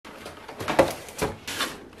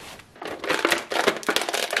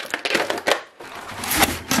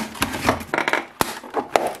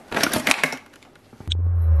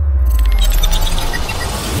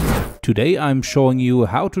Today I'm showing you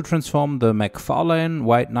how to transform the McFarlane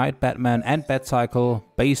WhiteKnight Batman and Batcycle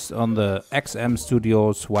based on the XM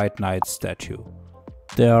Studios WhiteKnight statue.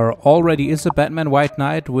 There already is a Batman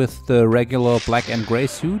WhiteKnight with the regular black and grey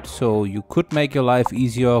suit, so you could make your life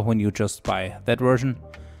easier when you just buy that version.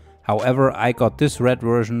 However, I got this red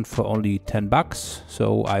version for only 10 bucks,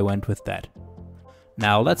 so I went with that.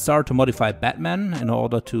 Now let's start to modify Batman. In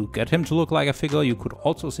order to get him to look like a figure, you could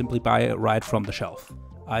also simply buy it right from the shelf.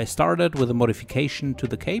 I started with a modification to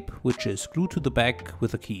the cape, which is glued to the back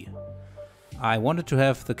with a key. I wanted to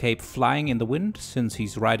have the cape flying in the wind since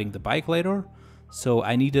he's riding the bike later, so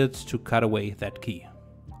I needed to cut away that key.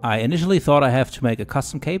 I initially thought I have to make a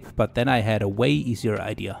custom cape, but then I had a way easier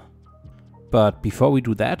idea. But before we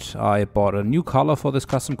do that, I bought a new color for this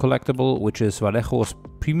custom collectible, which is Vallejo's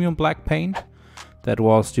premium black paint that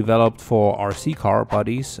was developed for RC car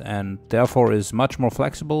bodies and therefore is much more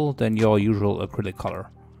flexible than your usual acrylic color.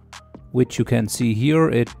 Which you can see here,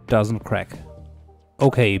 it doesn't crack.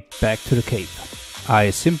 Okay, back to the cape. I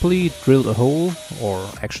simply drilled a hole, or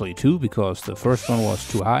actually two because the first one was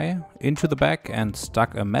too high, into the back and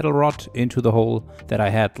stuck a metal rod into the hole that I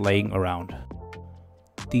had laying around.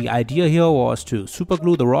 The idea here was to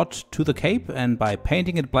superglue the rod to the cape and by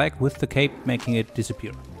painting it black with the cape making it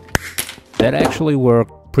disappear. That actually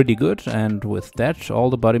worked pretty good, and with that all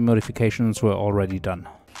the body modifications were already done.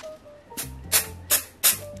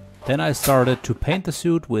 Then I started to paint the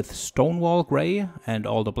suit with Stonewall Grey and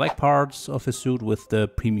all the black parts of his suit with the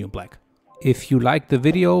premium black. If you liked the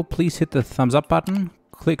video, please hit the thumbs up button,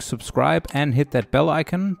 click subscribe and hit that bell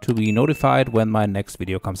icon to be notified when my next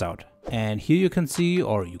video comes out. And here you can see,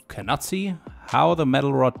 or you cannot see, how the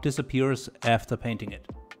metal rod disappears after painting it.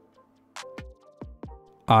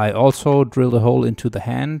 I also drilled a hole into the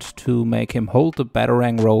hand to make him hold the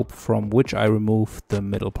Batarang rope, from which I removed the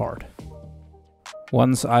middle part.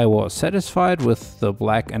 Once I was satisfied with the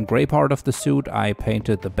black and grey part of the suit, I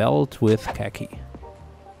painted the belt with khaki.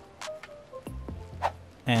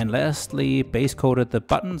 And lastly, base coated the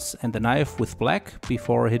buttons and the knife with black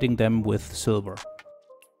before hitting them with silver.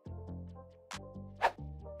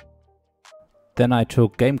 Then I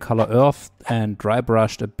took Game Color Earth and dry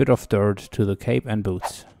brushed a bit of dirt to the cape and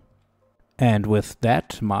boots. And with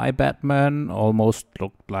that, my Batman almost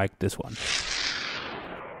looked like this one.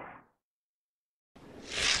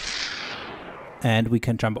 And we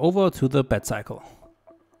can jump over to the Batcycle.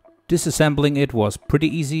 Disassembling it was pretty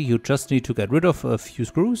easy, you just need to get rid of a few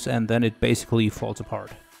screws and then it basically falls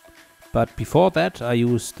apart. But before that I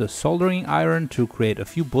used the soldering iron to create a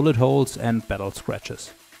few bullet holes and battle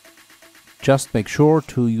scratches. Just make sure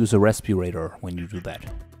to use a respirator when you do that.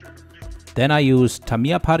 Then I used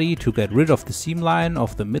Tamiya putty to get rid of the seam line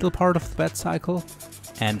of the middle part of the Batcycle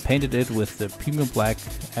and painted it with the premium black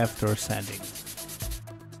after sanding.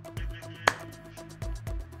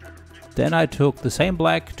 Then I took the same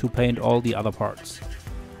black to paint all the other parts.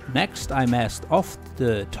 Next I masked off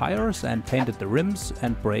the tires and painted the rims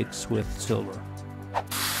and brakes with silver.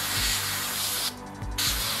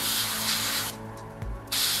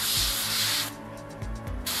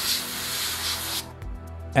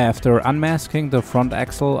 After unmasking the front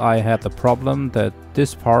axle, I had the problem that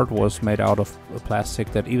this part was made out of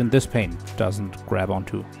plastic that even this paint doesn't grab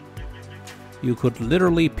onto. You could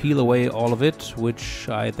literally peel away all of it, which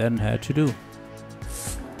I then had to do.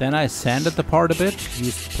 Then I sanded the part a bit,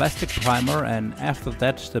 used plastic primer, and after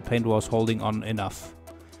that the paint was holding on enough.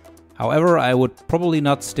 However, I would probably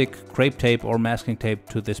not stick crepe tape or masking tape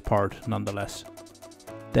to this part nonetheless.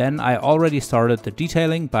 Then I already started the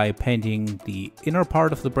detailing by painting the inner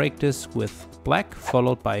part of the brake disc with black,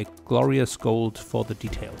 followed by glorious gold for the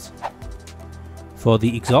details. For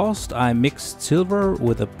the exhaust I mixed silver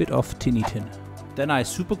with a bit of tinny tin. Then I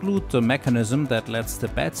superglued the mechanism that lets the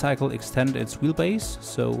Batcycle extend its wheelbase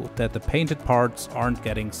so that the painted parts aren't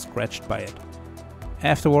getting scratched by it.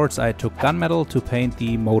 Afterwards I took gunmetal to paint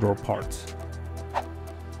the motor parts.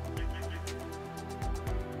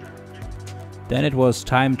 Then it was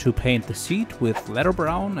time to paint the seat with leather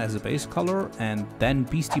brown as a base color and then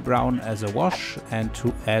beastie brown as a wash and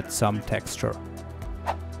to add some texture.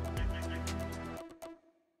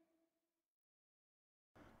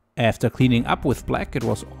 After cleaning up with black, it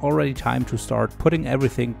was already time to start putting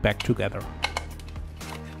everything back together.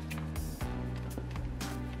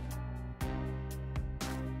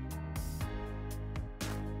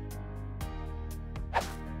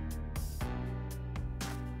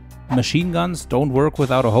 Machine guns don't work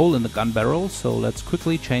without a hole in the gun barrel, so let's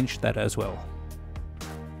quickly change that as well.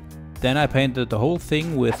 Then I painted the whole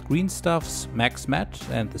thing with green stuffs, Max Matte,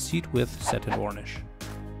 and the seat with satin varnish.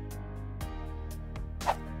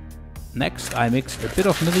 Next I mixed a bit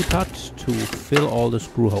of milliput to fill all the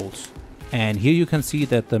screw holes. And here you can see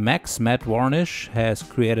that the Max Matte Varnish has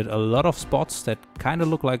created a lot of spots that kinda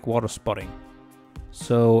look like water spotting.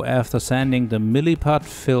 So after sanding the milliput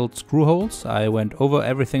filled screw holes, I went over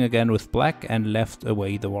everything again with black and left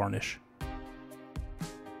away the varnish.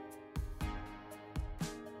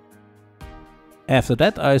 After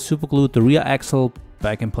that I superglued the rear axle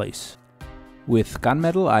back in place. With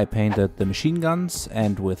gunmetal I painted the machine guns,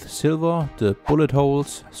 and with silver the bullet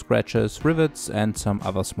holes, scratches, rivets and some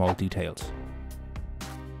other small details.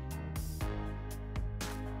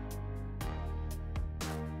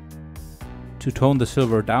 To tone the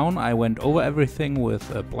silver down I went over everything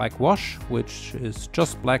with a black wash, which is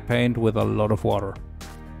just black paint with a lot of water.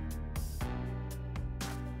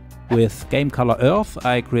 With Game Color Earth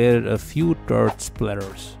I created a few dirt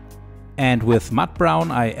splatters. And with mud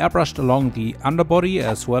brown I airbrushed along the underbody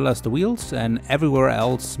as well as the wheels, and everywhere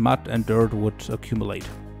else mud and dirt would accumulate.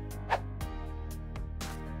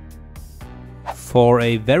 For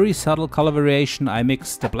a very subtle color variation I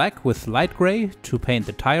mixed the black with light grey to paint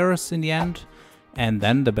the tires in the end, and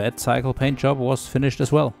then the Batcycle paint job was finished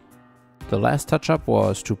as well. The last touch-up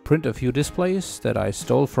was to print a few displays that I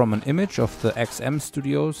stole from an image of the XM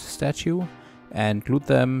Studios statue and glued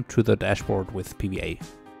them to the dashboard with PVA.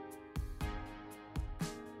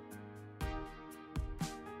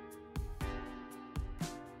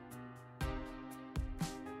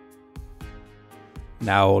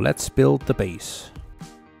 Now let's build the base.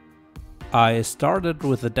 I started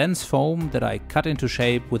with a dense foam that I cut into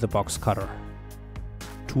shape with a box cutter.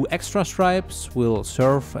 2 extra stripes will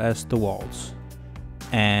serve as the walls.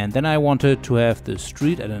 And then I wanted to have the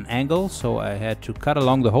street at an angle, so I had to cut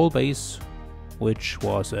along the whole base, which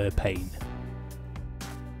was a pain.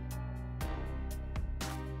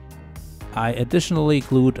 I additionally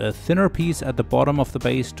glued a thinner piece at the bottom of the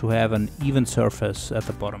base to have an even surface at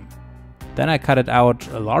the bottom. Then I cut it out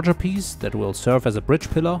a larger piece that will serve as a bridge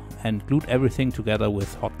pillar and glued everything together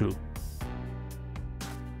with hot glue.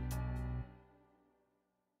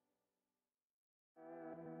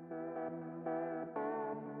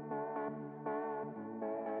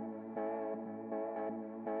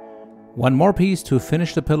 One more piece to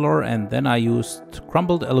finish the pillar, and then I used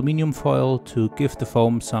crumbled aluminium foil to give the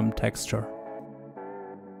foam some texture.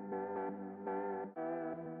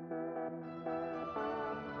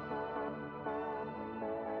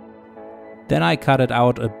 Then I cut it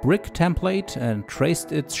out a brick template and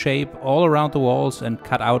traced its shape all around the walls and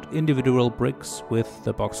cut out individual bricks with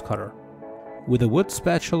the box cutter. With a wood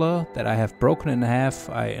spatula that I have broken in half,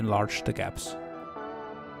 I enlarged the gaps.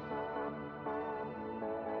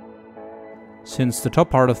 Since the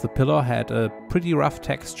top part of the pillar had a pretty rough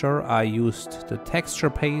texture, I used the texture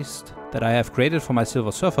paste that I have created for my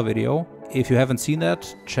Silver Surfer video. If you haven't seen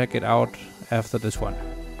that, check it out after this one.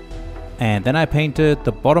 And then I painted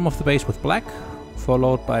the bottom of the base with black,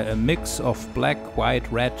 followed by a mix of black, white,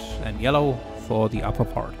 red and yellow for the upper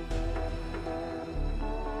part.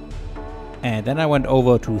 And then I went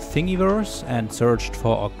over to Thingiverse and searched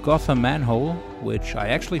for a Gotham manhole, which I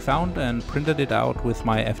actually found and printed it out with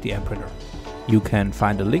my FDM printer. You can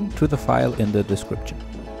find a link to the file in the description.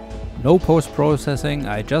 No post-processing,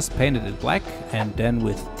 I just painted it black and then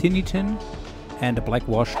with Tinny Tin and a black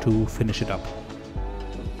wash to finish it up.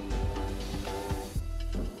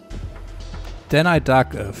 Then I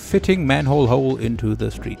dug a fitting manhole hole into the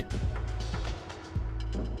street.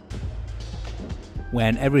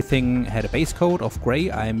 When everything had a base coat of grey,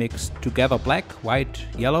 I mixed together black, white,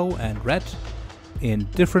 yellow and red in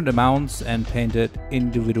different amounts and painted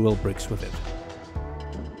individual bricks with it.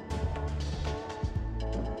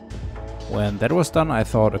 When that was done, I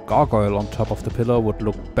thought a gargoyle on top of the pillar would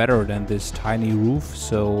look better than this tiny roof,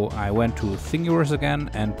 so I went to Thingiverse again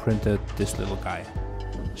and printed this little guy.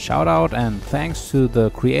 Shout out and thanks to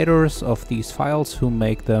the creators of these files who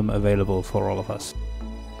make them available for all of us.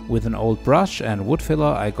 With an old brush and wood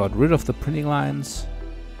filler I got rid of the printing lines.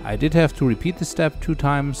 I did have to repeat the step 2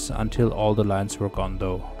 times until all the lines were gone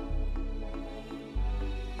though.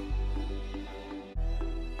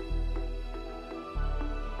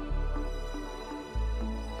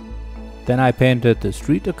 Then I painted the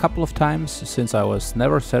street a couple of times since I was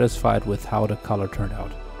never satisfied with how the color turned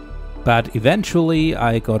out. But eventually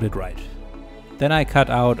I got it right. Then I cut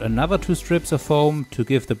out another 2 strips of foam to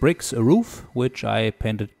give the bricks a roof, which I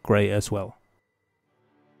painted grey as well.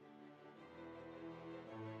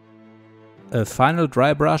 A final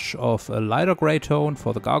dry brush of a lighter grey tone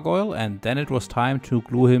for the gargoyle, and then it was time to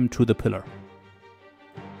glue him to the pillar.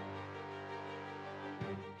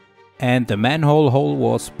 And the manhole hole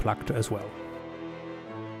was plugged as well.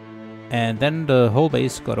 And then the whole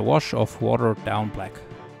base got a wash of watered down black.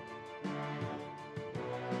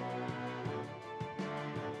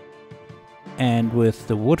 And with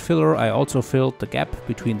the wood filler I also filled the gap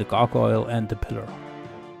between the gargoyle and the pillar.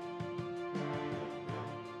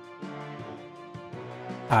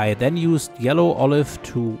 I then used yellow olive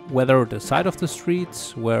to weather the side of the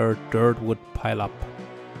streets where dirt would pile up.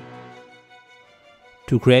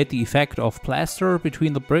 To create the effect of plaster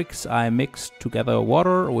between the bricks, I mixed together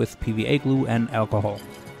water with PVA glue and alcohol.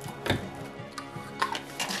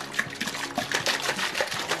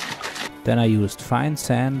 Then I used fine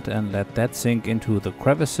sand and let that sink into the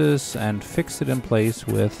crevices and fixed it in place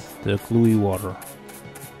with the gluey water.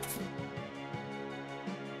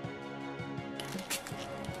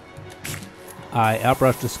 I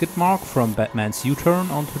airbrushed the skid mark from Batman's U-turn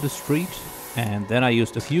onto the street, and then I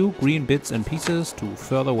used a few green bits and pieces to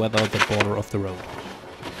further weather the border of the road.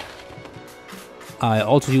 I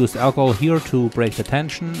also used alcohol here to break the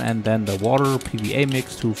tension, and then the water PVA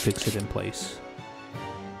mix to fix it in place.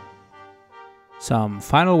 Some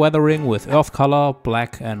final weathering with earth color,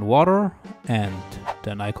 black and water, and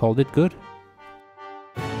then I called it good.